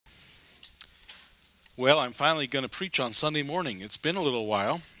Well, I'm finally going to preach on Sunday morning. It's been a little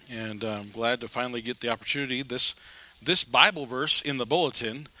while, and I'm glad to finally get the opportunity. This Bible verse in the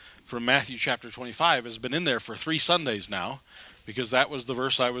bulletin from Matthew chapter 25 has been in there for 3 Sundays now, because that was the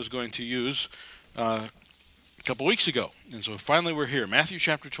verse I was going to use a couple weeks ago. And so finally we're here, Matthew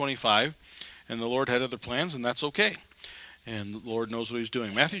chapter 25, and the Lord had other plans, and that's okay. And the Lord knows what He's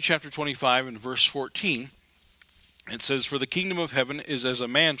doing. Matthew chapter 25 and verse 14, it says, "For the kingdom of heaven is as a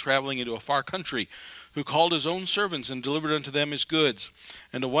man traveling into a far country, who called his own servants and delivered unto them his goods.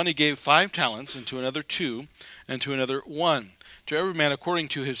 And to one he gave 5 talents, and to another 2, and to another 1, to every man according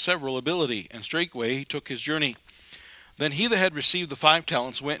to his several ability. And straightway he took his journey. Then he that had received the 5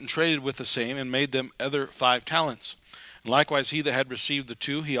 talents went and traded with the same, and made them other 5 talents. And likewise he that had received the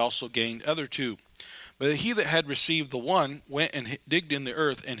 2, he also gained other 2. But he that had received the 1 went and digged in the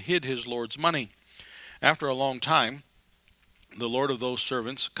earth, and hid his Lord's money. After a long time the Lord of those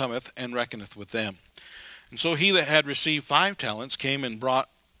servants cometh and reckoneth with them. And so he that had received 5 talents came and brought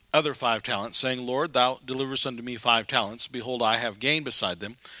other 5 talents, saying, Lord, thou deliverest unto me 5 talents. Behold, I have gained beside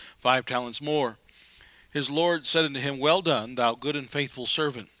them 5 talents more. His Lord said unto him, Well done, thou good and faithful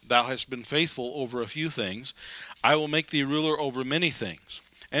servant. Thou hast been faithful over a few things. I will make thee ruler over many things.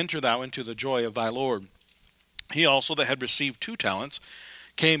 Enter thou into the joy of thy Lord. He also that had received 2 talents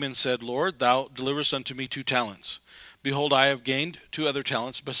came and said, Lord, thou deliverest unto me 2 talents. Behold, I have gained 2 other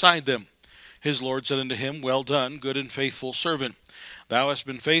talents beside them. His Lord said unto him, Well done, good and faithful servant. Thou hast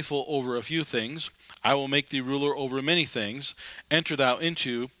been faithful over a few things. I will make thee ruler over many things. Enter thou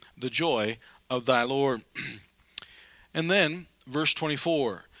into the joy of thy Lord. And then, verse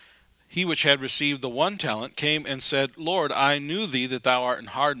 24, He which had received the 1 talent came and said, Lord, I knew thee that thou art an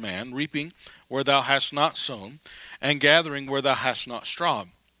hard man, reaping where thou hast not sown, and gathering where thou hast not strawed.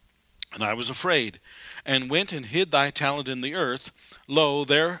 And I was afraid, and went and hid thy talent in the earth. Lo,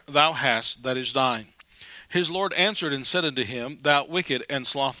 there thou hast that is thine. His Lord answered and said unto him, Thou wicked and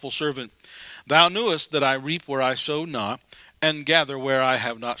slothful servant, thou knewest that I reap where I sowed not, and gather where I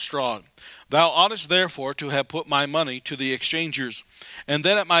have not strawed. Thou oughtest therefore to have put my money to the exchangers, and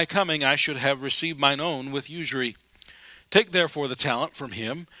then at my coming I should have received mine own with usury. Take therefore the talent from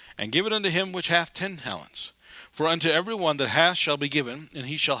him, and give it unto him which hath 10 talents. For unto every one that hath shall be given, and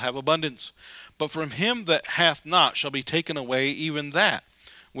he shall have abundance. But from him that hath not shall be taken away even that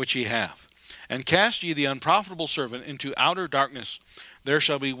which he hath. And cast ye the unprofitable servant into outer darkness. There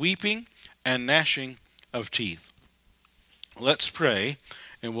shall be weeping and gnashing of teeth." Let's pray,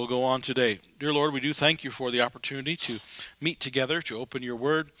 and we'll go on today. Dear Lord, we do thank you for the opportunity to meet together, to open your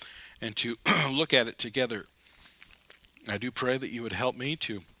word, and to look at it together. I do pray that you would help me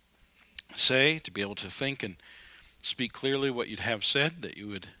to be able to think and speak clearly what you'd have said, that you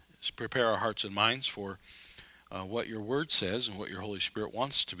would prepare our hearts and minds for what your word says and what your Holy Spirit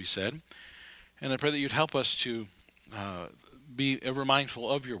wants to be said. And I pray that you'd help us to be ever mindful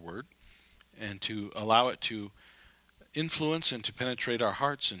of your word, and to allow it to influence and to penetrate our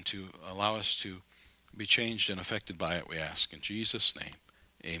hearts, and to allow us to be changed and affected by it, we ask. In Jesus' name,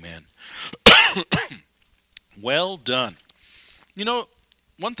 amen. Well done. You know,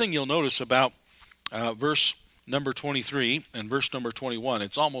 one thing you'll notice about verse number 23 and verse number 21,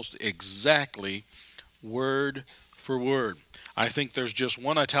 it's almost exactly word for word. I think there's just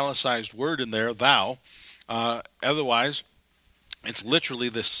one italicized word in there, thou. Otherwise, it's literally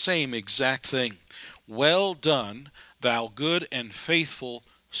the same exact thing. Well done, thou good and faithful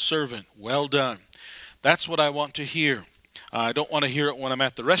servant. Well done. That's what I want to hear. I don't want to hear it when I'm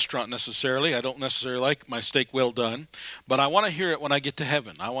at the restaurant necessarily. I don't necessarily like my steak well done. But I want to hear it when I get to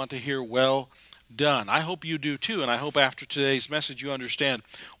heaven. I want to hear well done. I hope you do too, and I hope after today's message you understand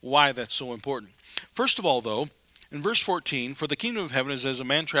why that's so important. First of all, though, in verse 14, "For the kingdom of heaven is as a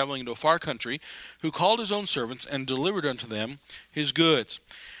man traveling into a far country, who called his own servants and delivered unto them his goods."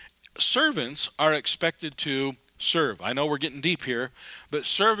 Servants are expected to serve. I know we're getting deep here, but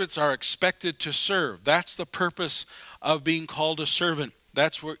servants are expected to serve. That's the purpose of being called a servant.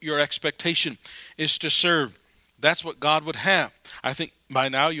 That's what your expectation is, to serve. That's what God would have. I think by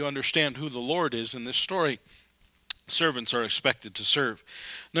now you understand who the Lord is in this story. Servants are expected to serve.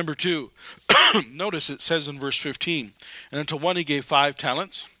 Number 2, notice it says in verse 15, "And unto one he gave 5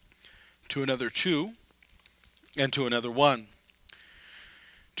 talents, to another 2, and to another 1.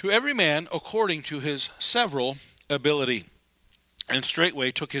 To every man according to his several ability. And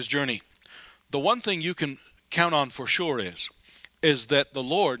straightway took his journey." The one thing you can count on for sure is that the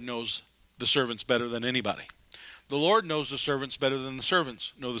Lord knows the servants better than anybody. The Lord knows the servants better than the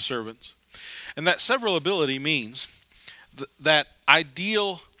servants know the servants. And that several ability means that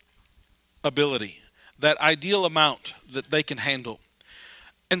ideal ability, that ideal amount that they can handle.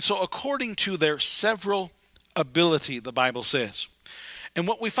 And so according to their several ability, the Bible says. And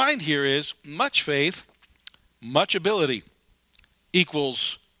what we find here is much faith, much ability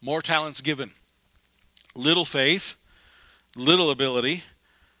equals more talents given. Little faith, little ability,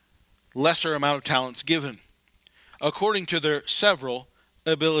 lesser amount of talents given. According to their several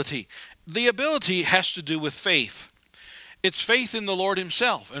ability. The ability has to do with faith. It's faith in the Lord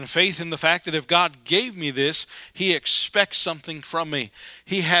himself and faith in the fact that if God gave me this, he expects something from me.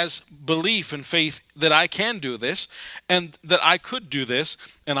 He has belief and faith that I can do this and that I could do this,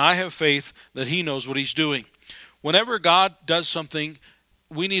 and I have faith that he knows what he's doing. Whenever God does something,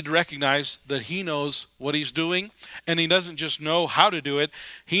 we need to recognize that he knows what he's doing, and he doesn't just know how to do it,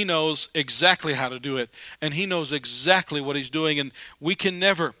 he knows exactly how to do it, and he knows exactly what he's doing, and we can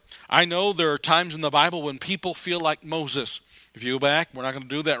never. I know there are times in the Bible when people feel like Moses. If you go back, we're not going to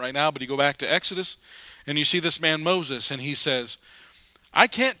do that right now, but you go back to Exodus, and you see this man Moses, and he says, I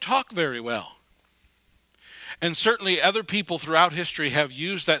can't talk very well. And certainly other people throughout history have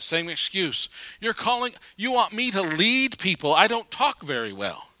used that same excuse. You want me to lead people? I don't talk very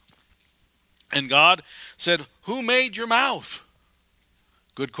well. And God said, who made your mouth?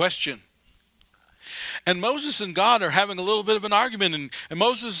 Good question. And Moses and God are having a little bit of an argument. And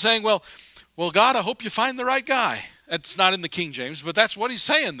Moses is saying, well, God, I hope you find the right guy. It's not in the King James, but that's what he's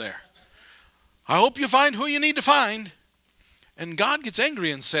saying there. I hope you find who you need to find. And God gets angry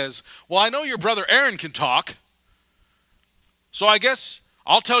and says, well, I know your brother Aaron can talk. So I guess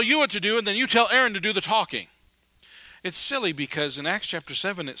I'll tell you what to do, and then you tell Aaron to do the talking. It's silly because in Acts chapter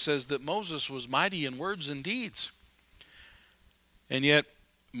 7 it says that Moses was mighty in words and deeds. And yet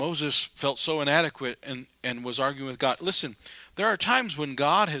Moses felt so inadequate and was arguing with God. Listen, there are times when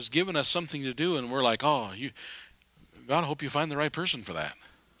God has given us something to do and we're like, God, I hope you find the right person for that.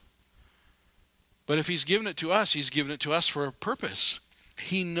 But if he's given it to us, he's given it to us for a purpose.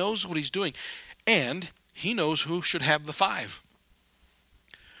 He knows what he's doing. And he knows who should have the 5.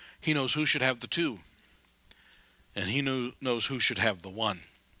 He knows who should have the 2. And he knows who should have the 1.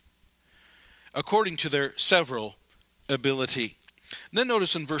 According to their several ability. Then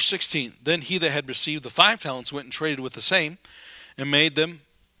notice in verse 16, then he that had received the 5 talents went and traded with the same, and made them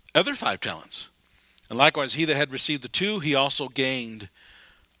other 5 talents. And likewise he that had received the 2, he also gained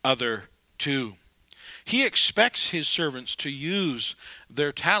other 2. He expects his servants to use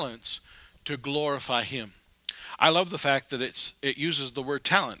their talents to glorify him. I love the fact that it uses the word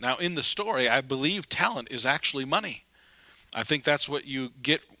talent. Now in the story, I believe talent is actually money. I think that's what you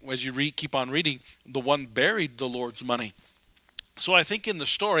get as you keep on reading. The one buried the Lord's money. So I think in the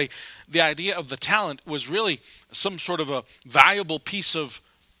story, the idea of the talent was really some sort of a valuable piece of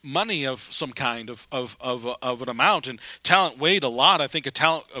money of some kind of an amount. And talent weighed a lot. I think a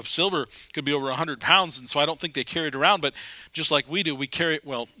talent of silver could be over 100 pounds. And so I don't think they carried around. But just like we do, we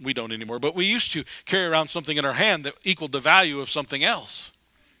don't anymore. But we used to carry around something in our hand that equaled the value of something else.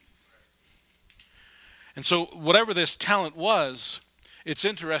 And so whatever this talent was, it's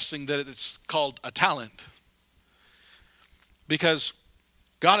interesting that it's called a talent. Because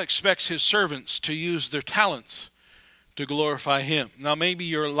God expects his servants to use their talents to glorify him. Now maybe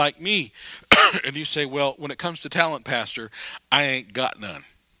you're like me and you say, well, when it comes to talent, Pastor, I ain't got none.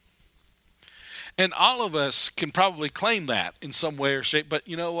 And all of us can probably claim that in some way or shape, but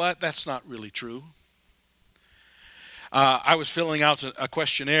you know what? That's not really true. I was filling out a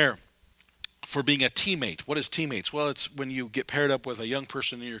questionnaire for being a teammate. What is teammates? Well, it's when you get paired up with a young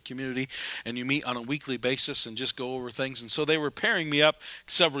person in your community and you meet on a weekly basis and just go over things. And so they were pairing me up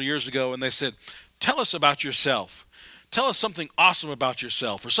several years ago and they said, tell us about yourself. Tell us something awesome about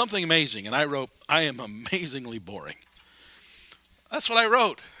yourself or something amazing. And I wrote, I am amazingly boring. That's what I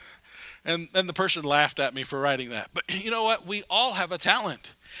wrote. And then the person laughed at me for writing that. But you know what? We all have a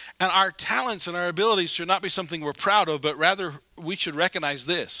talent. And our talents and our abilities should not be something we're proud of, but rather we should recognize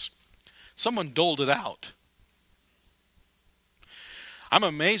this. Someone doled it out. I'm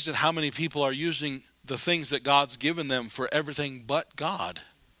amazed at how many people are using the things that God's given them for everything but God.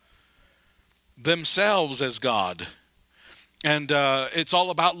 Themselves as God. And it's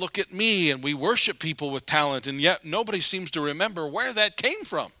all about look at me, and we worship people with talent, and yet nobody seems to remember where that came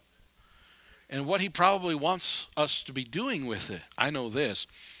from and what he probably wants us to be doing with it. I know this.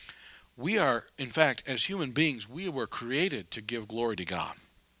 We are, in fact, as human beings, we were created to give glory to God.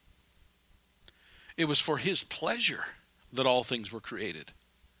 It was for his pleasure that all things were created.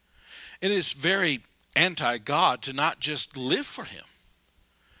 It is very anti-God to not just live for him.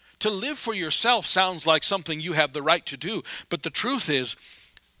 To live for yourself sounds like something you have the right to do. But the truth is,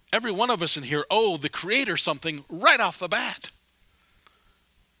 every one of us in here owe the Creator something right off the bat.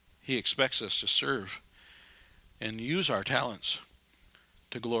 He expects us to serve and use our talents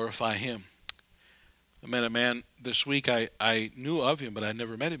to glorify him. I met a man this week. I knew of him, but I'd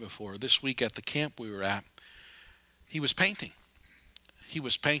never met him before. This week at the camp we were at, he was painting. He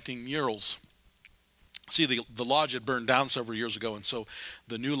was painting murals. See, the lodge had burned down several years ago, and so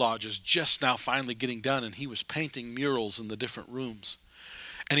the new lodge is just now finally getting done, and he was painting murals in the different rooms.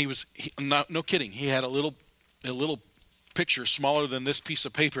 And no kidding, he had a little picture smaller than this piece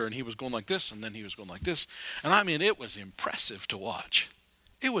of paper, and he was going like this, and then he was going like this. And I mean, it was impressive to watch.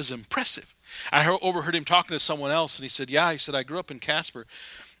 It was impressive. I overheard him talking to someone else, and he said, "Yeah," he said, "I grew up in Casper,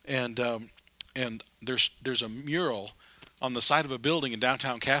 and there's a mural on the side of a building in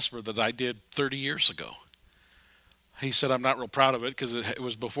downtown Casper that I did 30 years ago." He said, "I'm not real proud of it because it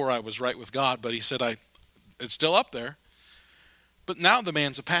was before I was right with God," but he said, it's still up there. But now the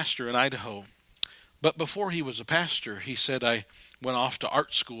man's a pastor in Idaho. But before he was a pastor, he said, "I went off to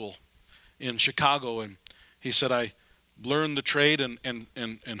art school in Chicago," and he said, "I learned the trade and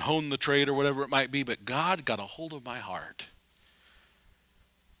honed the trade," or whatever it might be, "but God got a hold of my heart."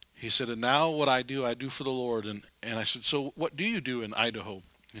 He said, "And now what I do for the Lord." And I said, "So what do you do in Idaho?"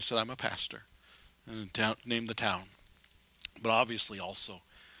 He said, "I'm a pastor." And named the town. But obviously also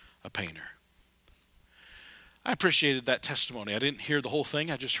a painter. I appreciated that testimony. I didn't hear the whole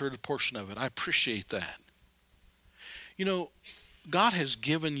thing. I just heard a portion of it. I appreciate that. You know, God has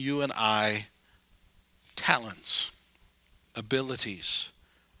given you and I talents, abilities,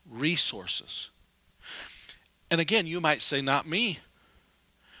 resources. And again, you might say, "Not me."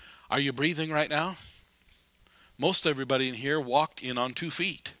 Are you breathing right now? Most everybody in here walked in on 2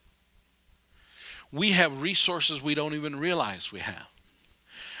 feet. We have resources we don't even realize we have.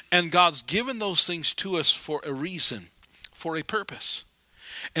 And God's given those things to us for a reason, for a purpose.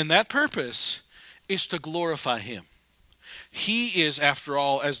 And that purpose is to glorify him. He is, after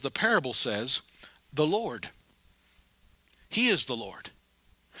all, as the parable says, the Lord. He is the Lord.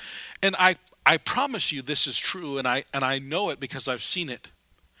 And I promise you this is true, and I know it because I've seen it,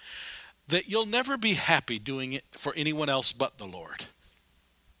 that you'll never be happy doing it for anyone else but the Lord.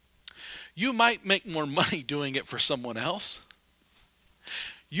 You might make more money doing it for someone else.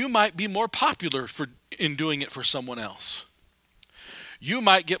 You might be more popular in doing it for someone else. You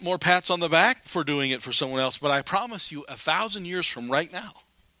might get more pats on the back for doing it for someone else, but I promise you 1,000 years from right now,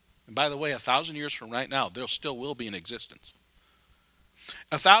 and by the way, 1,000 years from right now, there still will be in existence.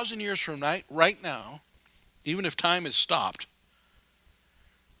 1,000 years from right now, even if time is stopped,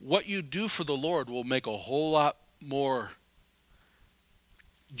 what you do for the Lord will make a whole lot more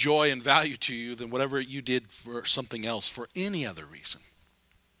joy and value to you than whatever you did for something else for any other reason.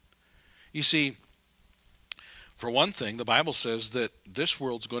 You see, for one thing, the Bible says that this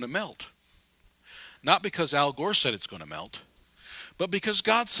world's going to melt. Not because Al Gore said it's going to melt, but because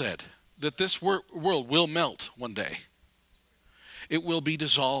God said that this world will melt one day. It will be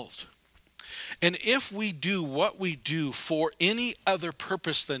dissolved. And if we do what we do for any other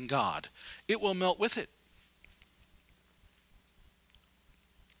purpose than God, it will melt with it.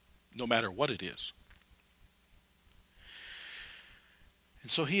 No matter what it is.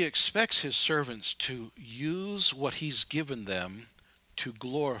 And so he expects his servants to use what he's given them to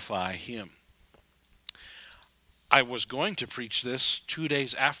glorify him. I was going to preach this 2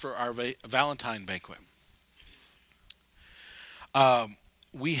 days after our Valentine banquet.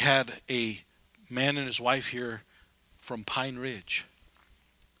 We had a man and his wife here from Pine Ridge.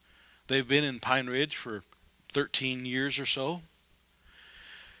 They've been in Pine Ridge for 13 years or so.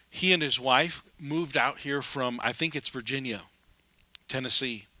 He and his wife moved out here from, I think it's Virginia,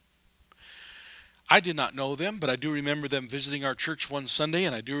 Tennessee. I did not know them, but I do remember them visiting our church one Sunday,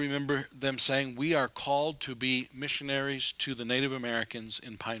 and I do remember them saying, "We are called to be missionaries to the Native Americans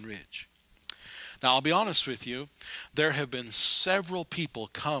in Pine Ridge." Now, I'll be honest with you, there have been several people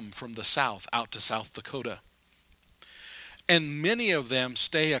come from the south out to South Dakota. And many of them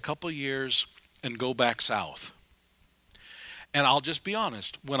stay a couple years and go back south. And I'll just be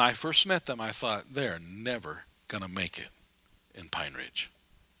honest, when I first met them, I thought, they're never going to make it in Pine Ridge.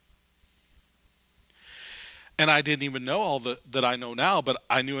 And I didn't even know all that I know now, but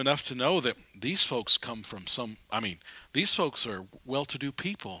I knew enough to know that these folks come from these folks are well-to-do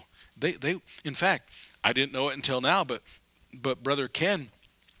people. They in fact, I didn't know it until now, but Brother Ken,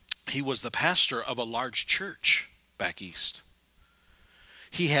 he was the pastor of a large church back east.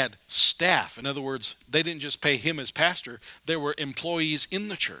 He had staff. In other words, they didn't just pay him as pastor. There were employees in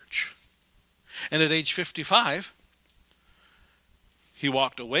the church. And at age 55, he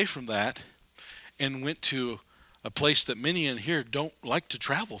walked away from that and went to a place that many in here don't like to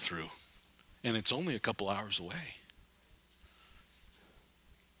travel through. And it's only a couple hours away.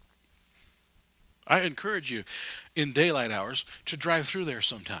 I encourage you in daylight hours to drive through there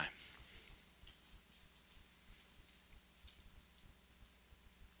sometime.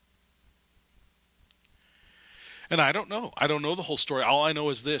 And I don't know. I don't know the whole story. All I know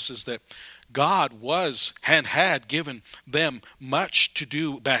is this, is that God was and had given them much to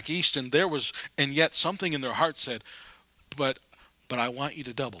do back east, and yet something in their heart said, but I want you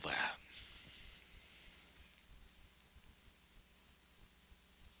to double that.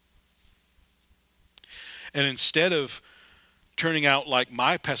 And instead of turning out like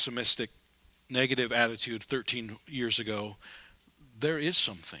my pessimistic, negative attitude 13 years ago, there is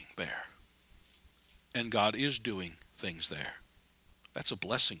something there. And God is doing things there. That's a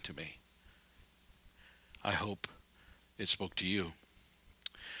blessing to me. I hope it spoke to you.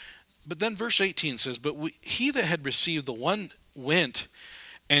 But then verse 18 says, but he that had received the one went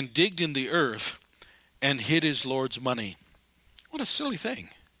and digged in the earth and hid his Lord's money. What a silly thing.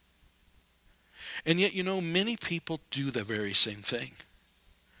 And yet, many people do the very same thing.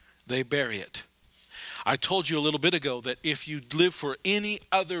 They bury it. I told you a little bit ago that if you live for any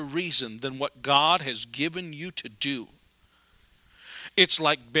other reason than what God has given you to do, it's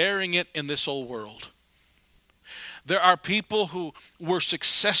like burying it in this old world. There are people who were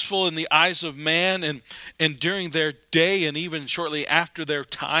successful in the eyes of man, and during their day and even shortly after their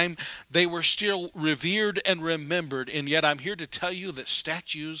time, they were still revered and remembered. And yet I'm here to tell you that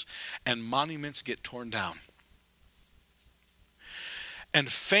statues and monuments get torn down. And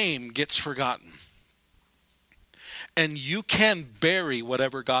fame gets forgotten. And you can bury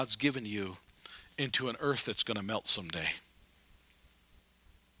whatever God's given you into an earth that's going to melt someday.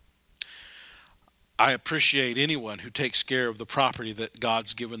 I appreciate anyone who takes care of the property that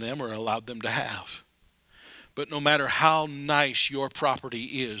God's given them or allowed them to have. But no matter how nice your property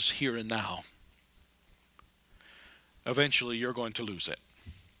is here and now, eventually you're going to lose it.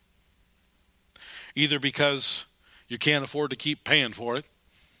 Either because you can't afford to keep paying for it,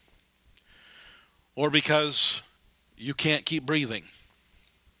 or because you can't keep breathing.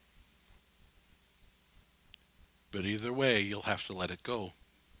 But either way, you'll have to let it go.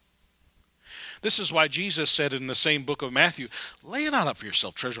 This is why Jesus said in the same book of Matthew, lay not up for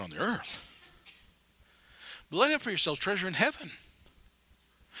yourself treasure on the earth, but lay up for yourself treasure in heaven,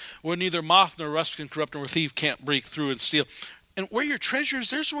 where neither moth nor rust can corrupt nor thief can't break through and steal. And where your treasure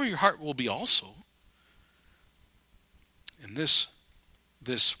is, there's where your heart will be also. And this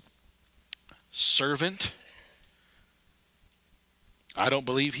servant, I don't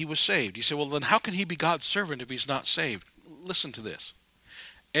believe he was saved. You say, well, then how can he be God's servant if he's not saved? Listen to this.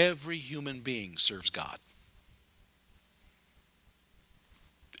 Every human being serves God.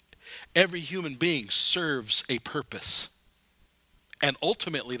 Every human being serves a purpose. And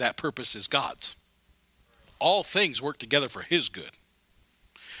ultimately that purpose is God's. All things work together for his good.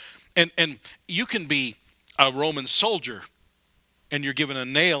 And you can be a Roman soldier and you're given a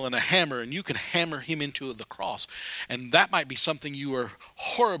nail and a hammer, and you can hammer him into the cross. And that might be something you are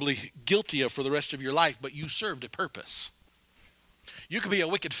horribly guilty of for the rest of your life, but you served a purpose. You could be a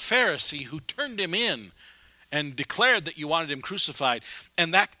wicked Pharisee who turned him in and declared that you wanted him crucified.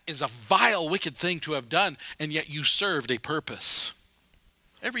 And that is a vile, wicked thing to have done, and yet you served a purpose.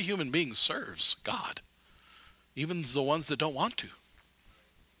 Every human being serves God, even the ones that don't want to.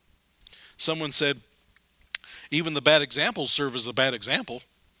 Someone said, even the bad examples serve as a bad example.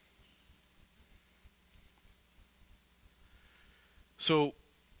 So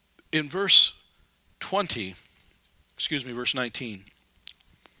in verse 19,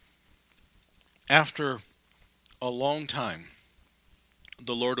 after a long time,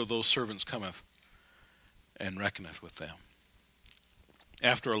 the Lord of those servants cometh and reckoneth with them.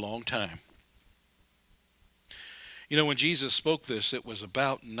 After a long time. You know, when Jesus spoke this, it was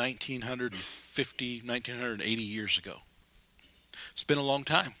about 1980 years ago. It's been a long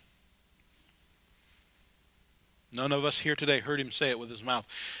time. None of us here today heard him say it with his mouth.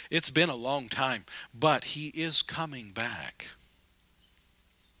 It's been a long time, but he is coming back.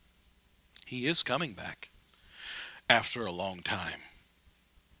 He is coming back after a long time.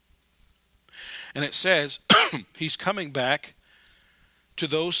 And it says he's coming back to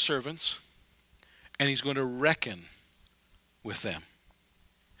those servants, and he's going to reckon with them.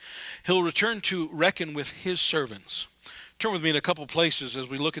 He'll return to reckon with his servants. Turn with me in a couple places as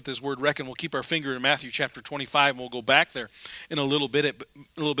we look at this word reckon. We'll keep our finger in Matthew chapter 25, and we'll go back there in a little bit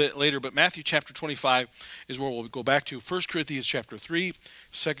later. But Matthew chapter 25 is where we'll go back to. 1 Corinthians chapter 3,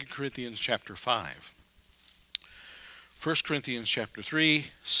 2 Corinthians chapter 5. 1 Corinthians chapter 3,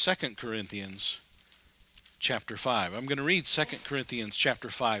 2 Corinthians chapter 5. I'm going to read 2 Corinthians chapter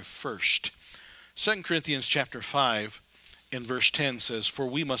 5 first. 2 Corinthians chapter 5 in verse 10 says, "For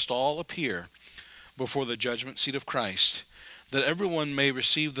we must all appear before the judgment seat of Christ, that everyone may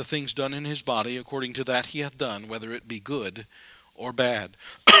receive the things done in his body according to that he hath done, whether it be good or bad.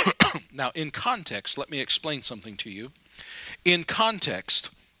 Now, in context, let me explain something to you. In context,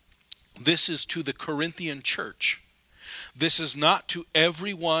 this is to the Corinthian church. This is not to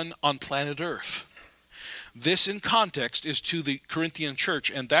everyone on planet Earth. This, in context, is to the Corinthian church,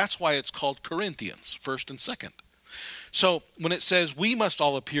 and that's why it's called Corinthians, first and second. So when it says we must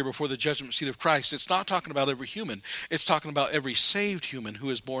all appear before the judgment seat of Christ, it's not talking about every human. It's talking about every saved human who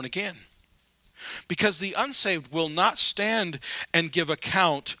is born again. Because the unsaved will not stand and give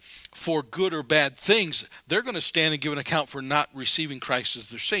account for good or bad things. They're going to stand and give an account for not receiving Christ as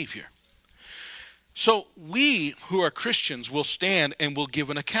their Savior. So we who are Christians will stand and will give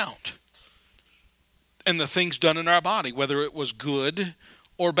an account. And the things done in our body, whether it was good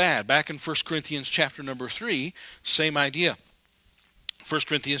or bad. Back in 1 Corinthians chapter number 3, same idea. 1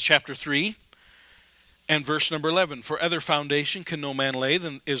 Corinthians chapter 3 and verse number 11. For other foundation can no man lay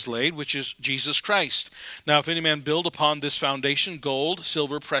than is laid, which is Jesus Christ. Now if any man build upon this foundation gold,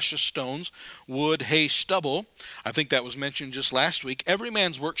 silver, precious stones, wood, hay, stubble, I think that was mentioned just last week, every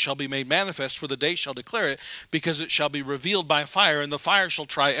man's work shall be made manifest, for the day shall declare it, because it shall be revealed by fire, and the fire shall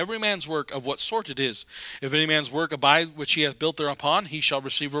try every man's work of what sort it is. If any man's work abide which he hath built thereupon, he shall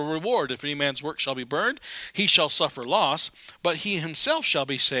receive a reward. If any man's work shall be burned, he shall suffer loss, but he himself shall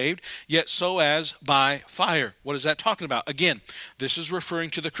be saved, yet so as by fire. What is that talking about? Again, this is referring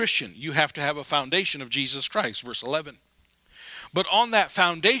to the Christian. You have to have a foundation of Jesus Christ, verse 11. But on that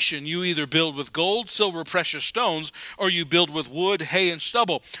foundation, you either build with gold, silver, precious stones, or you build with wood, hay, and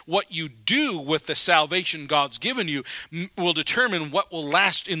stubble. What you do with the salvation God's given you will determine what will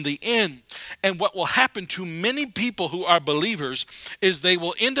last in the end. And what will happen to many people who are believers is they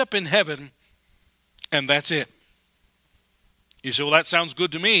will end up in heaven, and that's it. You say, well, that sounds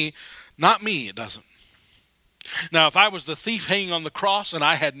good to me. Not me, it doesn't. Now, if I was the thief hanging on the cross and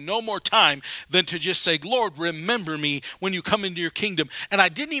I had no more time than to just say, Lord, remember me when you come into your kingdom, and I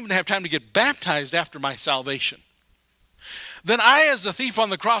didn't even have time to get baptized after my salvation, then I, as the thief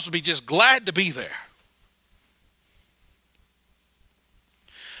on the cross, would be just glad to be there.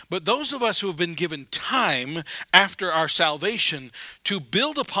 But those of us who have been given time after our salvation to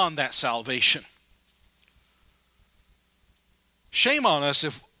build upon that salvation, shame on us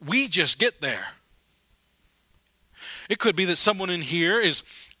if we just get there. It could be that someone in here is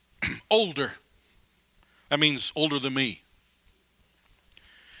older. That means older than me.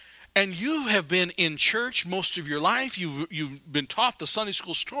 And you have been in church most of your life. You've been taught the Sunday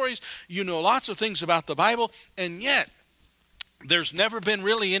school stories. You know lots of things about the Bible. And yet, there's never been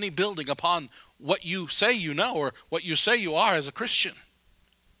really any building upon what you say you know or what you say you are as a Christian.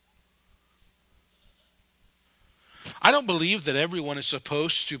 I don't believe that everyone is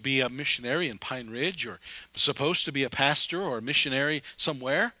supposed to be a missionary in Pine Ridge or supposed to be a pastor or a missionary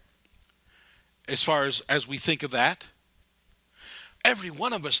somewhere, as far as we think of that. Every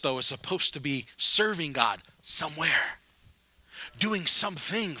one of us, though, is supposed to be serving God somewhere, doing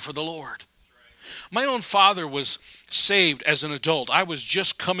something for the Lord. My own father was saved as an adult. I was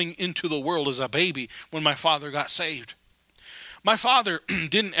just coming into the world as a baby when my father got saved. My father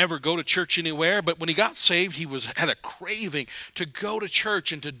didn't ever go to church anywhere, but when he got saved, he had a craving to go to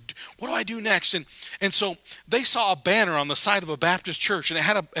church and to, what do I do next? And so they saw a banner on the side of a Baptist church, and it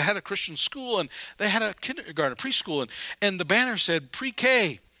had a Christian school, and they had a kindergarten, preschool, and the banner said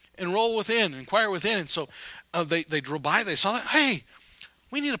pre-K, enroll within, inquire within. And so they drove by, they saw that, hey,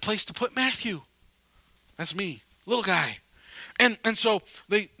 we need a place to put Matthew. That's me, little guy. And so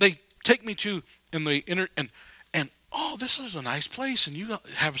they take me to, and oh, this is a nice place, and you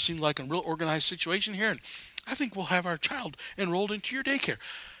have seemed like a real organized situation here, and I think we'll have our child enrolled into your daycare.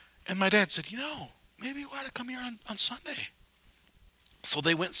 And my dad said, maybe we ought to come here on Sunday. So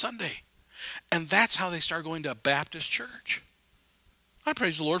they went Sunday, and that's how they started going to a Baptist church. I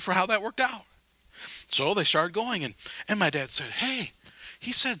praise the Lord for how that worked out. So they started going, and my dad said, hey,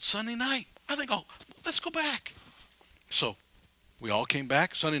 he said Sunday night. I think, let's go back. So we all came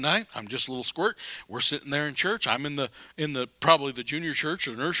back Sunday night. I'm just a little squirt. We're sitting there in church. I'm in the probably the junior church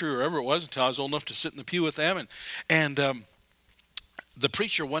or nursery or wherever it was until I was old enough to sit in the pew with them. And the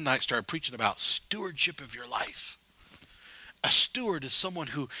preacher one night started preaching about stewardship of your life. A steward is someone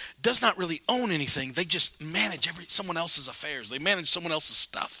who does not really own anything. They just manage someone else's affairs. They manage someone else's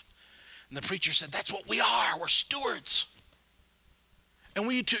stuff. And the preacher said, that's what we are. We're stewards. And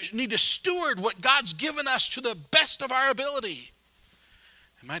we need to steward what God's given us to the best of our ability.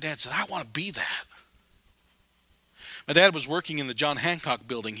 And my dad said, I want to be that. My dad was working in the John Hancock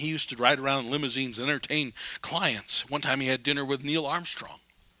building. He used to ride around in limousines and entertain clients. One time he had dinner with Neil Armstrong.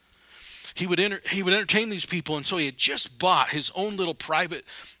 he would entertain these people, and so he had just bought his own little private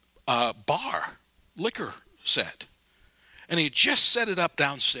bar, liquor set, and he had just set it up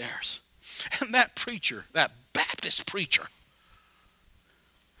downstairs. And that preacher, that Baptist preacher,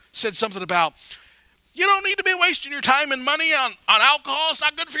 said something about, you don't need to be wasting your time and money on alcohol. It's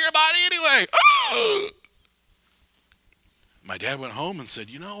not good for your body anyway. Oh! My dad went home and said,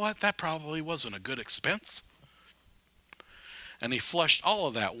 you know what? That probably wasn't a good expense. And he flushed all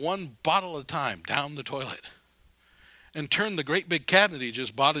of that, one bottle at a time, down the toilet, and turned the great big cabinet he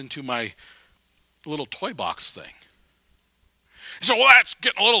just bought into my little toy box thing. He said, well, that's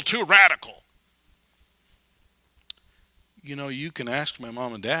getting a little too radical. You know, you can ask my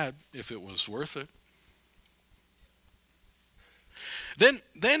mom and dad if it was worth it.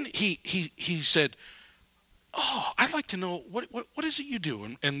 Then he said, oh, I'd like to know, what is it you do?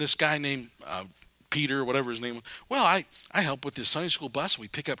 And this guy named Peter, whatever his name was, well, I help with this Sunday school bus. We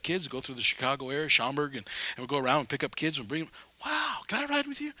pick up kids, go through the Chicago area, Schaumburg, and we go around and pick up kids and bring them. Wow, can I ride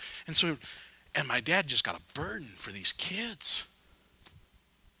with you? And my dad just got a burden for these kids.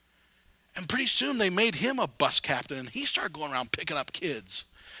 And pretty soon they made him a bus captain, and he started going around picking up kids,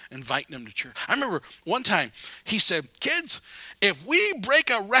 inviting them to church. I remember one time he said, kids, if we break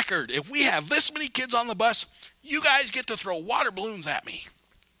a record, if we have this many kids on the bus, you guys get to throw water balloons at me.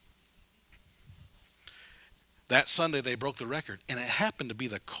 That Sunday they broke the record, and it happened to be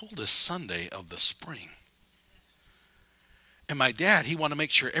the coldest Sunday of the spring. And my dad, he wanted to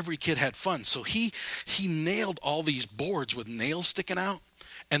make sure every kid had fun, so he nailed all these boards with nails sticking out,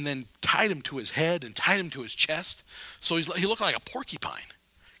 and then tied him to his head and tied him to his chest. So he looked like a porcupine,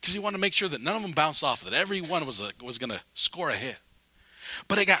 because he wanted to make sure that none of them bounced off, that every one was going to score a hit.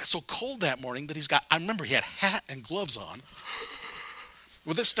 But it got so cold that morning that I remember he had a hat and gloves on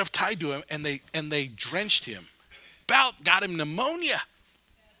with this stuff tied to him, and they drenched him. About got him pneumonia.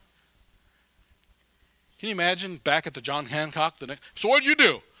 Can you imagine back at the John Hancock? So what'd you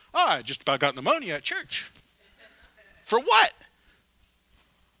do? Oh, I just about got pneumonia at church. For what?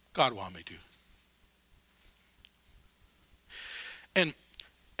 God wanted me to.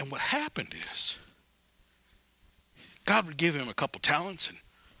 And what happened is, God would give him a couple talents, and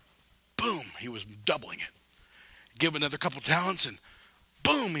boom, he was doubling it. Give him another couple talents, and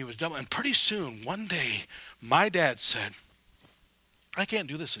boom, he was doubling. And pretty soon, one day, my dad said, I can't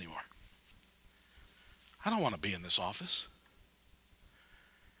do this anymore. I don't want to be in this office.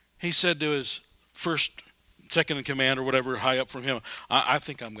 He said to his second in command or whatever, high up from him, I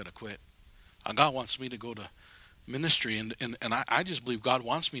think I'm going to quit. God wants me to go to ministry, and I just believe God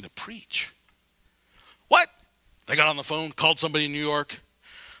wants me to preach. What? They got on the phone, called somebody in New York,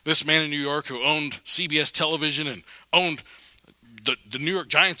 this man in New York who owned CBS television and owned the New York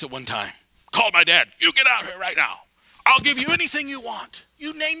Giants at one time. Called my dad. You get out here right now. I'll give you anything you want.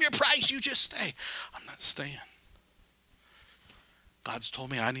 You name your price, you just stay. I'm not staying. God's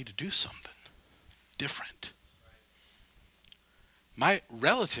told me I need to do something different. My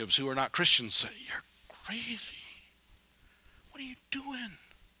relatives who are not Christians say, you're crazy. What are you doing?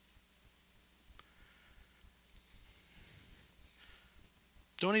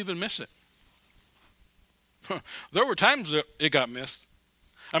 Don't even miss it. There were times that it got missed.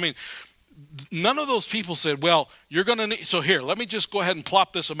 I mean, none of those people said, well, you're going to need, so here, let me just go ahead and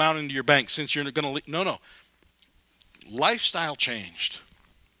plop this amount into your bank since you're going to leave. No. Lifestyle changed.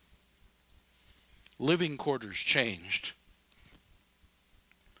 Living quarters changed.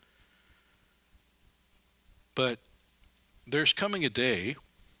 But there's coming a day,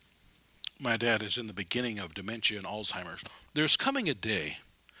 my dad is in the beginning of dementia and Alzheimer's. There's coming a day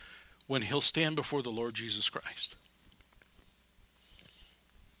when he'll stand before the Lord Jesus Christ.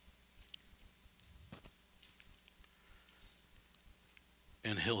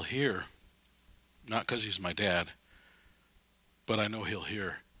 And he'll hear, not because he's my dad, but I know he'll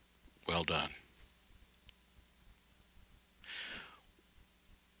hear, well done.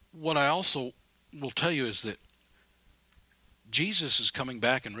 What I also will tell you is that Jesus is coming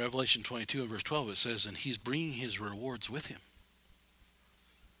back in Revelation 22 and verse 12. It says, and he's bringing his rewards with him.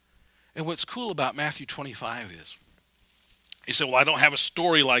 And what's cool about Matthew 25 is, he said, well, I don't have a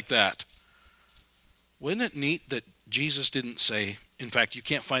story like that. Well, isn't it neat that Jesus didn't say, in fact, you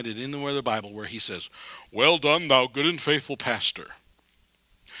can't find it anywhere in the Bible where he says, well done, thou good and faithful pastor.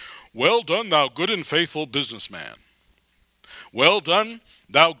 Well done, thou good and faithful businessman. Well done,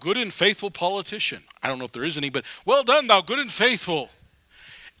 thou good and faithful politician. I don't know if there is any, but well done, thou good and faithful.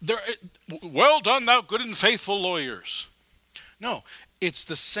 Well done, thou good and faithful lawyers. No, it's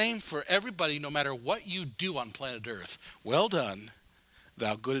the same for everybody, no matter what you do on planet Earth. Well done,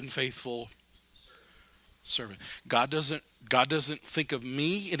 thou good and faithful servant. God doesn't think of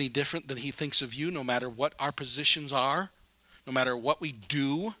me any different than he thinks of you, no matter what our positions are, no matter what we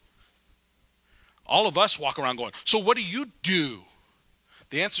do. All of us walk around going, so what do you do?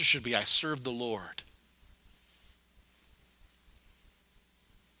 The answer should be, I serve the Lord.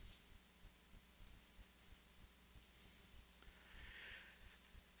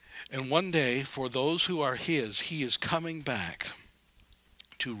 And one day, for those who are his, he is coming back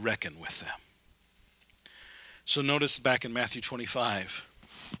to reckon with them. So notice back in Matthew 25,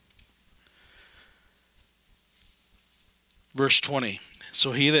 verse 20.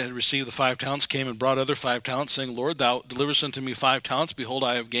 So he that had received the 5 talents came and brought other 5 talents, saying, Lord, thou deliverest unto me 5 talents. Behold,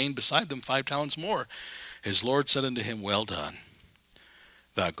 I have gained beside them 5 talents more. His Lord said unto him, Well done,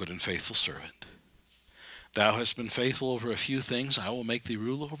 thou good and faithful servant. Thou hast been faithful over a few things. I will make thee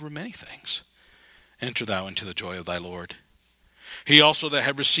ruler over many things. Enter thou into the joy of thy Lord. He also that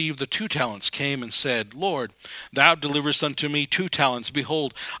had received the 2 talents came and said, Lord, thou deliverest unto me 2 talents.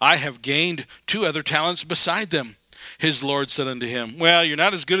 Behold, I have gained 2 other talents beside them. His Lord said unto him, Well, you're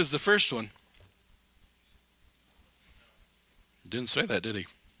not as good as the first one. Didn't say that, did he?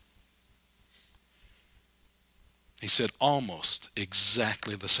 He said almost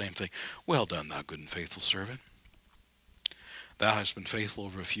exactly the same thing. Well done, thou good and faithful servant. Thou hast been faithful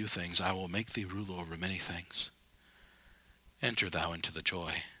over a few things. I will make thee ruler over many things. Enter thou into the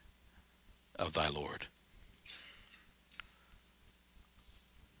joy of thy Lord.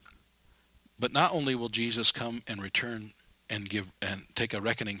 But not only will Jesus come and return and give and take a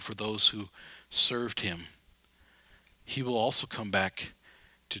reckoning for those who served him, he will also come back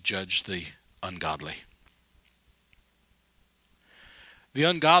to judge the ungodly. The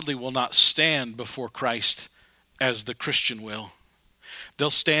ungodly will not stand before Christ as the Christian will. They'll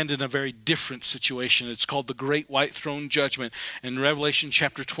stand in a very different situation. It's called the Great White Throne Judgment. In Revelation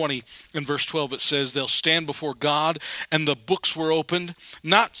chapter 20 and verse 12 it says they'll stand before God and the books were opened,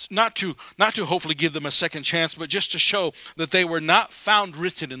 not to hopefully give them a second chance, but just to show that they were not found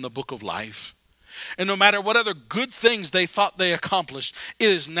written in the book of life. And no matter what other good things they thought they accomplished, it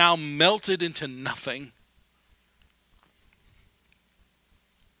is now melted into nothing.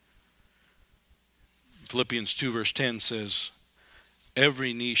 Philippians 2 verse 10 says,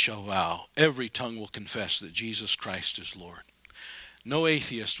 every knee shall bow, every tongue will confess that Jesus Christ is Lord. No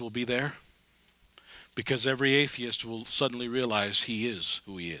atheist will be there, because every atheist will suddenly realize he is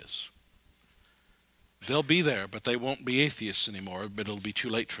who he is. They'll be there, but they won't be atheists anymore, but it'll be too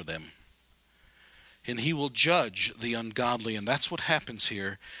late for them. And he will judge the ungodly, and that's what happens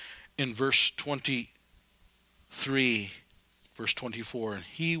here in verse 23, verse 24. And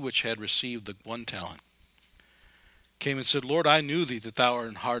he which had received the 1 talent came and said, Lord, I knew thee that thou art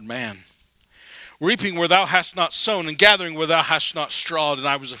an hard man, reaping where thou hast not sown, and gathering where thou hast not strawed. And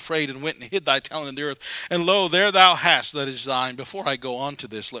I was afraid, and went and hid thy talent in the earth. And lo, there thou hast that is thine. Before I go on to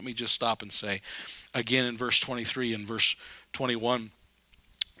this, let me just stop and say, again in verse 23 and verse 21,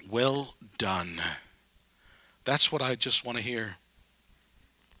 well done. That's what I just want to hear.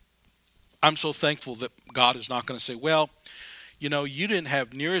 I'm so thankful that God is not going to say, well, you know, you didn't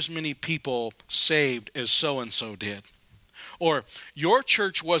have near as many people saved as so-and-so did. Or your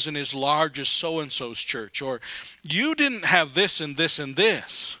church wasn't as large as so-and-so's church. Or you didn't have this and this and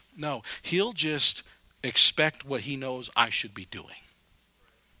this. No, he'll just expect what he knows I should be doing.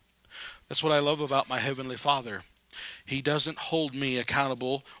 That's what I love about my Heavenly Father. He doesn't hold me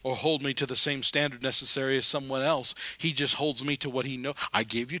accountable or hold me to the same standard necessary as someone else. He just holds me to what he knows. I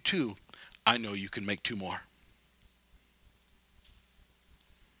gave you 2. I know you can make 2 more.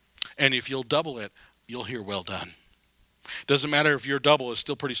 And if you'll double it, you'll hear well done. Doesn't matter if your double is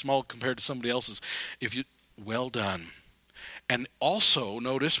still pretty small compared to somebody else's. Well done. And also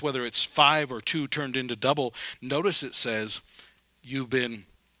notice whether it's 5 or 2 turned into double. Notice it says you've been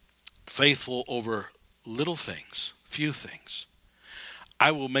faithful over little things, few things.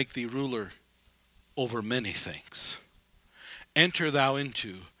 I will make thee ruler over many things. Enter thou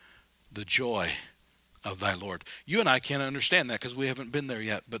into the joy of thy Lord. You and I can't understand that because we haven't been there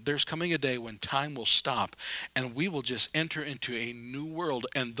yet, but there's coming a day when time will stop and we will just enter into a new world,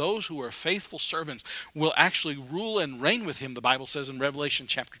 and those who are faithful servants will actually rule and reign with him, the Bible says in Revelation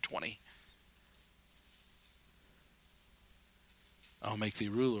chapter 20. I'll make thee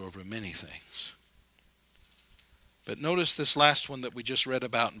ruler over many things. But notice this last one that we just read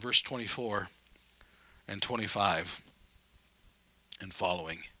about in verse 24 and 25 and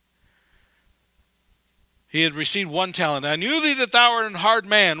following. He had received 1 talent. I knew thee that thou art an hard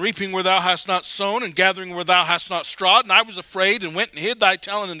man, reaping where thou hast not sown, and gathering where thou hast not strawed. And I was afraid, and went and hid thy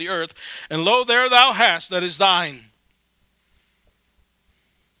talent in the earth. And lo, there thou hast that is thine.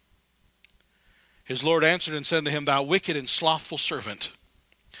 His Lord answered and said unto him, Thou wicked and slothful servant,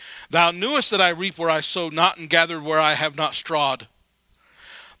 thou knewest that I reap where I sowed not, and gathered where I have not strawed.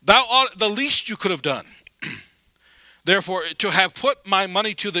 The least you could have done, therefore, to have put my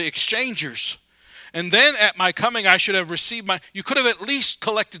money to the exchangers, and then at my coming I should have received you could have at least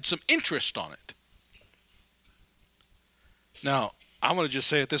collected some interest on it. Now, I want to just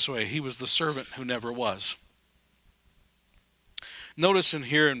say it this way. He was the servant who never was. Notice in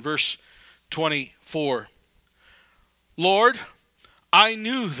here in verse 24, Lord, I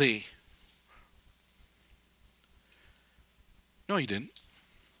knew thee. No, you didn't.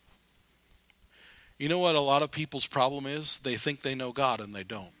 You know what a lot of people's problem is? They think they know God and they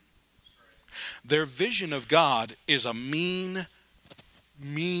don't. Their vision of God is a mean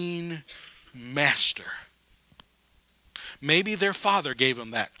master. Maybe their father gave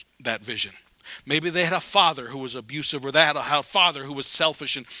them that vision. Maybe they had a father who was abusive, or they had a father who was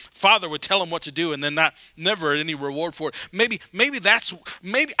selfish, and father would tell them what to do and then never any reward for it. Maybe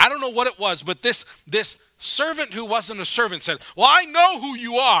I don't know what it was, but this servant who wasn't a servant said, well, I know who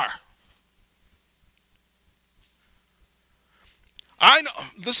you are. I know.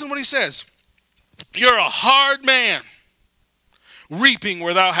 Listen to what he says. You're a hard man, reaping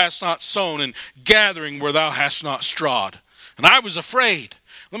where thou hast not sown, and gathering where thou hast not strawed. And I was afraid.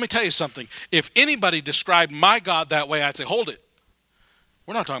 Let me tell you something. If anybody described my God that way, I'd say, hold it.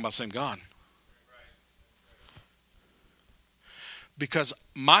 We're not talking about the same God. Because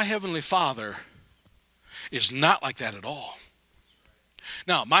my Heavenly Father is not like that at all.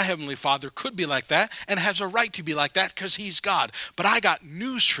 Now, my Heavenly Father could be like that and has a right to be like that because He's God. But I got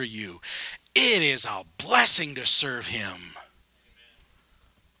news for you. It is a blessing to serve Him.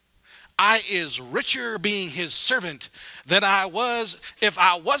 I is richer being His servant than I was if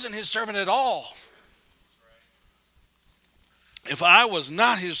I wasn't His servant at all. If I was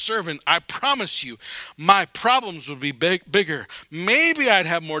not His servant, I promise you, my problems would be bigger. Maybe I'd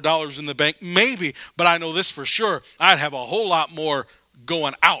have more dollars in the bank, maybe, but I know this for sure. I'd have a whole lot more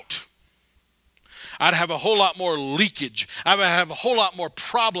going out. I'd have a whole lot more leakage. I would have a whole lot more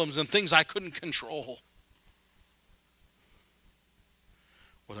problems and things I couldn't control.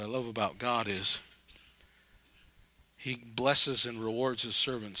 What I love about God is He blesses and rewards His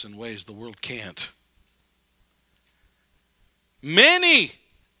servants in ways the world can't. Many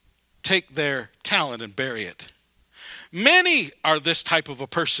take their talent and bury it. Many are this type of a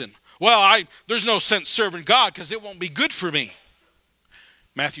person. Well, there's no sense serving God because it won't be good for me.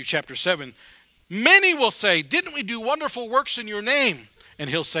 Matthew chapter 7. Many will say, didn't we do wonderful works in your name? And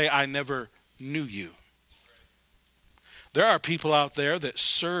He'll say, I never knew you. There are people out there that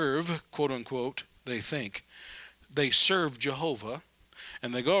serve, quote unquote, they think, they serve Jehovah,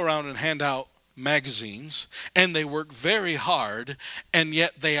 and they go around and hand out magazines, and they work very hard, and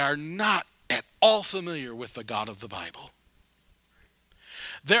yet they are not at all familiar with the God of the Bible.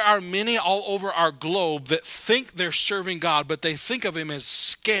 There are many all over our globe that think they're serving God, but they think of Him as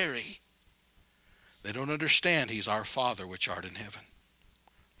scary. They don't understand He's our Father which art in heaven.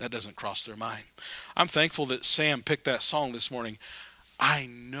 That doesn't cross their mind. I'm thankful that Sam picked that song this morning. I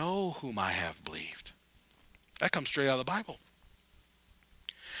know whom I have believed. That comes straight out of the Bible.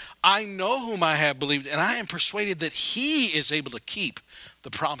 I know whom I have believed, and I am persuaded that He is able to keep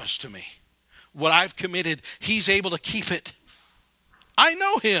the promise to me. What I've committed, He's able to keep it. I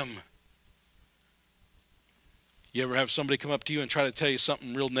know Him. You ever have somebody come up to you and try to tell you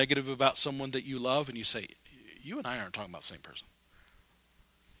something real negative about someone that you love, and you say, you and I aren't talking about the same person.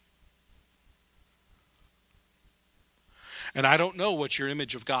 And I don't know what your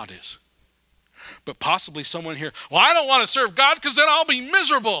image of God is. But possibly someone here, well, I don't want to serve God because then I'll be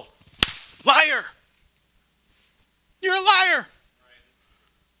miserable. Liar. You're a liar.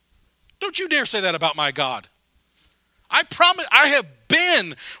 Don't you dare say that about my God. I promise, I have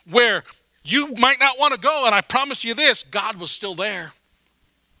been where you might not want to go, and I promise you this, God was still there.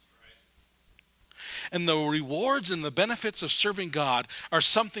 And the rewards and the benefits of serving God are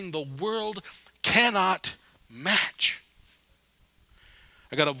something the world cannot match.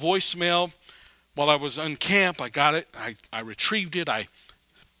 I got a voicemail while I was in camp. I got it. I retrieved it. I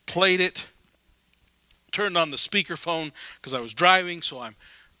played it. Turned on the speakerphone because I was driving. So I'm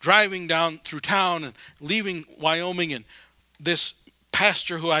driving down through town and leaving Wyoming. And this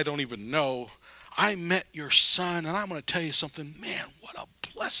pastor who I don't even know, I met your son. And I'm going to tell you something. Man, what a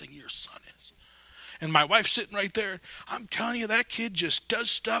blessing your son is. And my wife's sitting right there. I'm telling you, that kid just does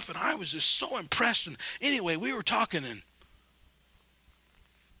stuff. And I was just so impressed. And anyway, we were talking, and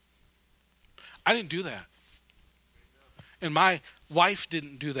I didn't do that. And my wife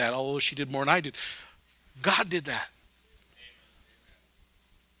didn't do that, although she did more than I did. God did that.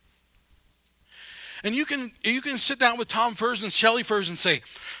 And you can sit down with Tom Furs and Shelley Furs and say,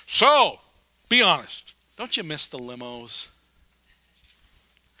 so, be honest. Don't you miss the limos?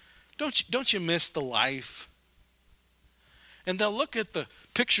 Don't you miss the life? And they'll look at the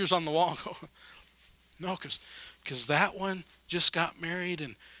pictures on the wall and go, no, because that one just got married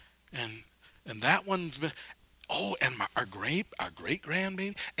and that one's been, and our great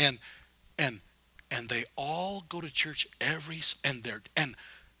grandbaby and they all go to church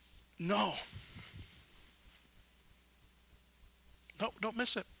no, don't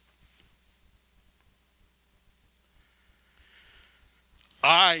miss it.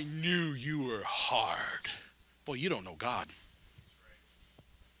 I knew you were hard. Boy, you don't know God.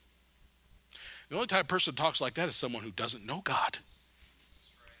 The only type of person who talks like that is someone who doesn't know God.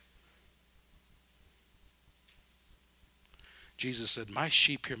 Jesus said, my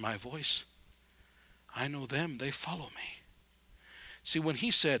sheep hear my voice. I know them, they follow me. See, when he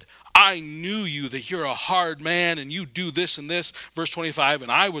said, I knew you, that you're a hard man and you do this and this, verse 25,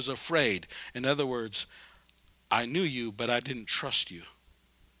 and I was afraid. In other words, I knew you, but I didn't trust you.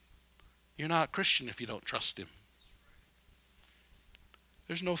 You're not a Christian if you don't trust him.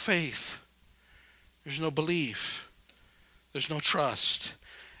 There's no faith. There's no belief. There's no trust.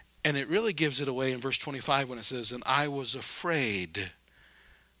 And it really gives it away in verse 25 when it says, and I was afraid.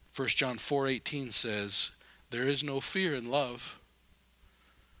 1 John 4:18 says, there is no fear in love.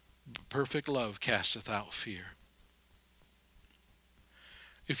 Perfect love casteth out fear.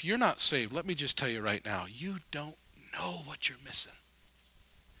 If you're not saved, let me just tell you right now, you don't know what you're missing.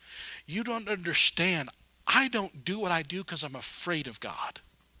 You don't understand. I don't do what I do because I'm afraid of God.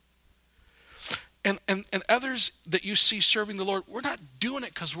 And others that you see serving the Lord, we're not doing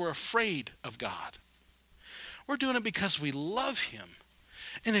it because we're afraid of God. We're doing it because we love him.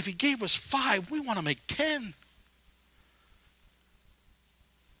 And if he gave us 5, we want to make 10.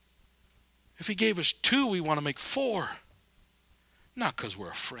 If he gave us 2, we want to make 4. Not because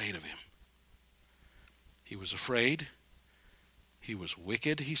we're afraid of him. He was afraid. He was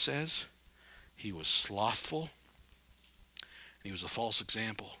wicked, he says. He was slothful. And he was a false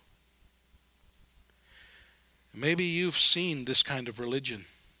example. Maybe you've seen this kind of religion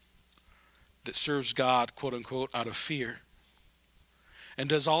that serves God, quote unquote, out of fear. And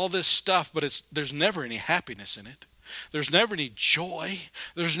does all this stuff, but there's never any happiness in it. There's never any joy.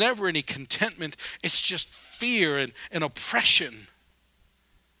 There's never any contentment. It's just fear and oppression.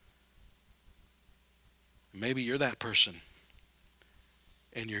 Maybe you're that person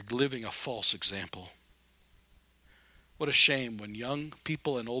and you're living a false example. What a shame when young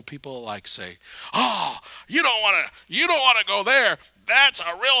people and old people alike say, oh, you don't want to go there. That's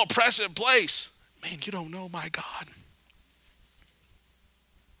a real oppressive place. Man, you don't know my God.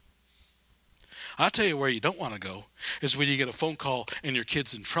 I'll tell you where you don't want to go is when you get a phone call and your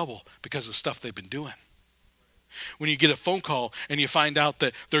kid's in trouble because of stuff they've been doing. When you get a phone call and you find out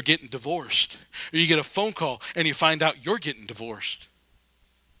that they're getting divorced. Or you get a phone call and you find out you're getting divorced.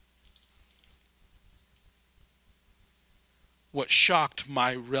 What shocked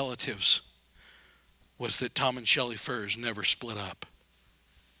my relatives was that Tom and Shelley Furs never split up.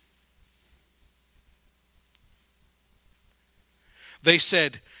 They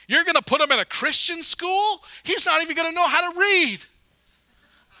said, you're going to put him in a Christian school? He's not even going to know how to read.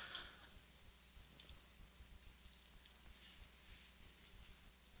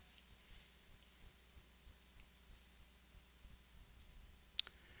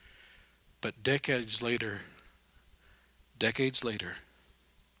 But decades later,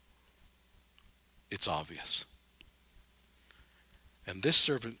 it's obvious. And this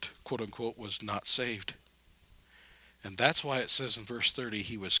servant, quote unquote, was not saved. And that's why it says in verse 30,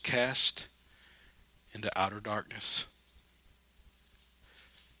 he was cast into outer darkness.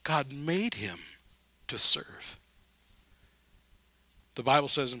 God made him to serve. The Bible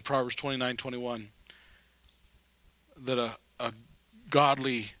says in Proverbs 29:21 that a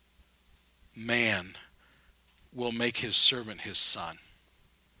godly man will make his servant his son.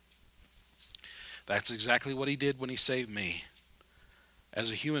 That's exactly what he did when he saved me. As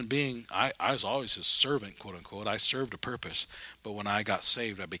a human being, I was always his servant, quote unquote. I served a purpose. But when I got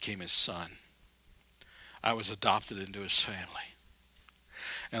saved, I became his son. I was adopted into his family.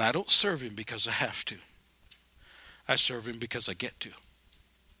 And I don't serve him because I have to. I serve him because I get to.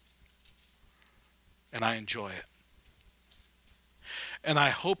 And I enjoy it. And I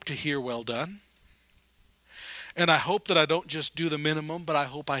hope to hear well done. And I hope that I don't just do the minimum, but I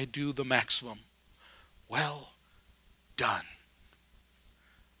hope I do the maximum. Well done,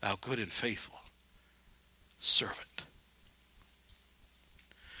 thou good and faithful servant.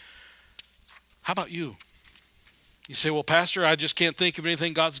 How about you? You say, well, Pastor, I just can't think of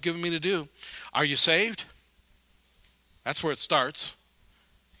anything God's given me to do. Are you saved? That's where it starts.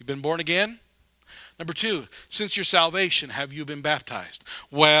 You've been born again? Number 2, since your salvation, have you been baptized?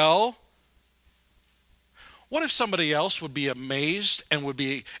 Well, what if somebody else would be amazed and would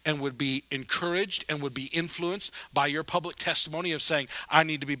be encouraged and would be influenced by your public testimony of saying, I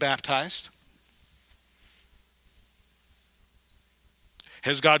need to be baptized?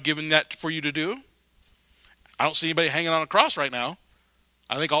 Has God given that for you to do? I don't see anybody hanging on a cross right now.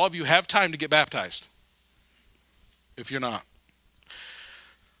 I think all of you have time to get baptized. If you're not.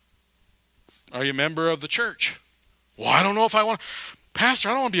 Are you a member of the church? Well, I don't know if I want. Pastor,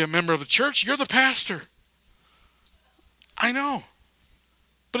 I don't want to be a member of the church. You're the pastor. I know.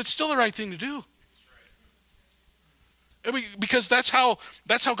 But it's still the right thing to do. I mean, because that's how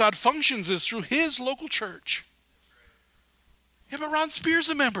God functions, is through his local church. Yeah, but Ron Spear's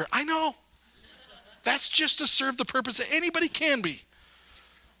a member. I know. That's just to serve the purpose that anybody can be.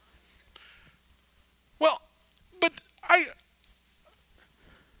 Well, but I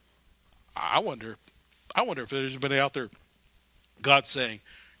wonder if there's anybody out there, God saying,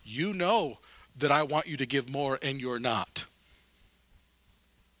 you know that I want you to give more and you're not.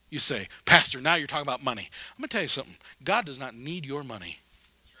 You say, Pastor, now you're talking about money. I'm going to tell you something. God does not need your money.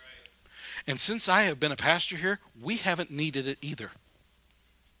 That's right. And since I have been a pastor here, we haven't needed it either.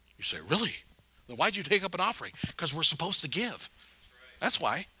 You say, really? Then why'd you take up an offering? Because we're supposed to give. That's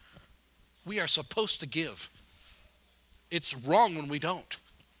why. We are supposed to give. It's wrong when we don't. It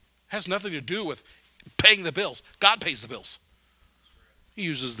has nothing to do with paying the bills. God pays the bills. He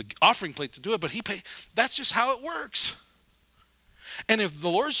uses the offering plate to do it, but that's just how it works. And if the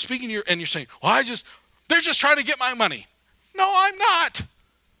Lord's speaking to you and you're saying, well, they're just trying to get my money. No, I'm not.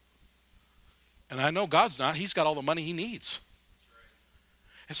 And I know God's not. He's got all the money he needs.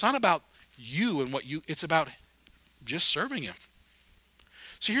 It's not about you and it's about just serving him.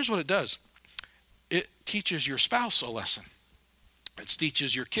 So here's what it does. It teaches your spouse a lesson. It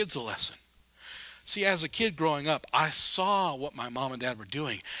teaches your kids a lesson. See, as a kid growing up, I saw what my mom and dad were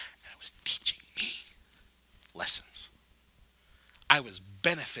doing, and it was teaching me lessons. I was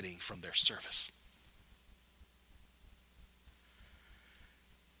benefiting from their service.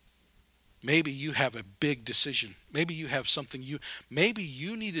 Maybe you have a big decision. Maybe you have something maybe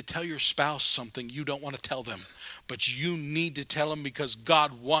you need to tell your spouse something you don't want to tell them, but you need to tell them because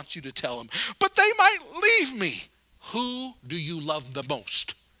God wants you to tell them. But they might leave me. Who do you love the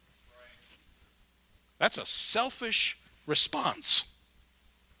most? That's a selfish response.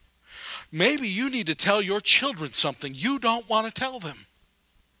 Maybe you need to tell your children something you don't want to tell them.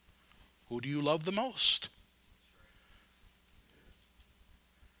 Who do you love the most?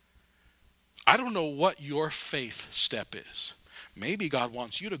 I don't know what your faith step is. Maybe God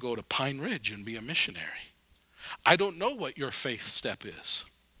wants you to go to Pine Ridge and be a missionary. I don't know what your faith step is.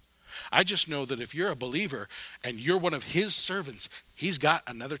 I just know that if you're a believer and you're one of his servants, he's got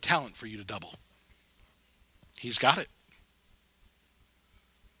another talent for you to double. He's got it.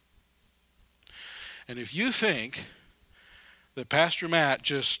 And if you think that Pastor Matt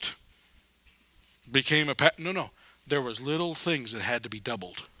just became no. There was little things that had to be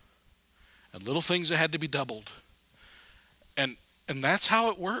doubled. And little things that had to be doubled. And that's how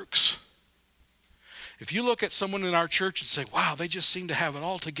it works. If you look at someone in our church and say, wow, they just seem to have it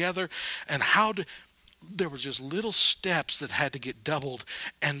all together, and there was just little steps that had to get doubled,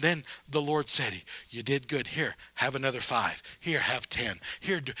 and then the Lord said, you did good. Here, have another 5. Here, have 10.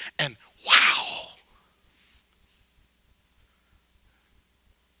 Here, and wow.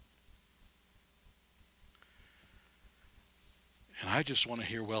 And I just want to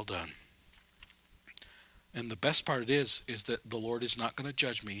hear, well done. And the best part is that the Lord is not going to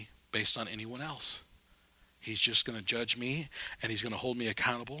judge me based on anyone else. He's just going to judge me, and he's going to hold me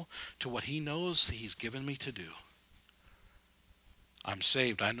accountable to what he knows that he's given me to do. I'm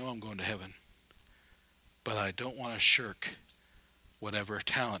saved. I know I'm going to heaven. But I don't want to shirk whatever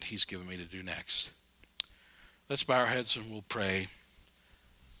talent he's given me to do next. Let's bow our heads and we'll pray.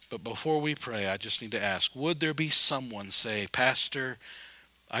 But before we pray, I just need to ask, would there be someone say, Pastor,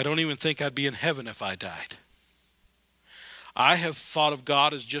 I don't even think I'd be in heaven if I died. I have thought of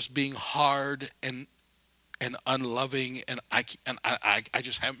God as just being hard and unloving, and I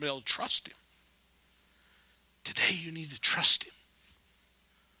just haven't been able to trust him. Today you need to trust him.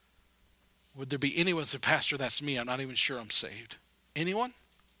 Would there be anyone that said, Pastor, that's me. I'm not even sure I'm saved. Anyone?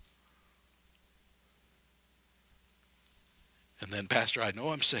 And then, Pastor, I know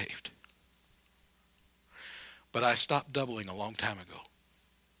I'm saved. But I stopped doubling a long time ago.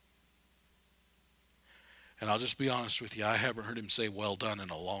 And I'll just be honest with you, I haven't heard him say well done in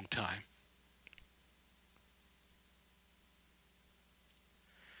a long time.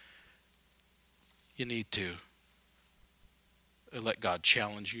 you need to let God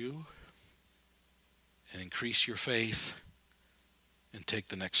challenge you and increase your faith and take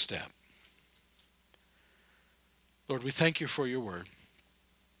the next step. Lord, we thank you for your word.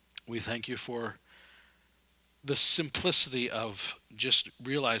 We thank you for the simplicity of just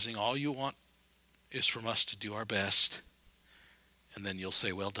realizing all you want is from us to do our best, and then you'll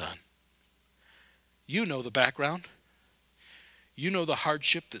say, well done. You know the background. You know the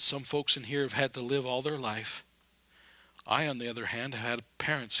hardship that some folks in here have had to live all their life. I, on the other hand, have had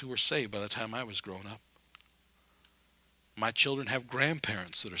parents who were saved by the time I was growing up. My children have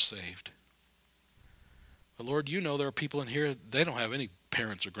grandparents that are saved. But Lord, you know there are people in here, they don't have any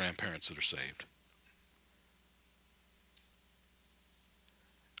parents or grandparents that are saved.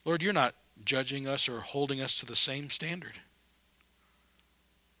 Lord, you're not judging us or holding us to the same standard.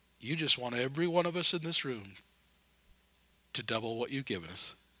 You just want every one of us in this room to double what you've given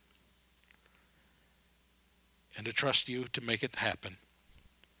us and to trust you to make it happen,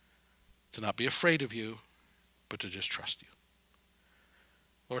 to not be afraid of you, but to just trust you.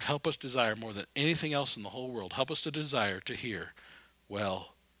 Lord, help us desire more than anything else in the whole world. Help us to desire to hear,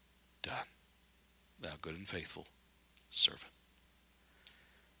 well done, thou good and faithful servant.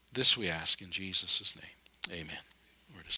 This we ask in Jesus' name. Amen.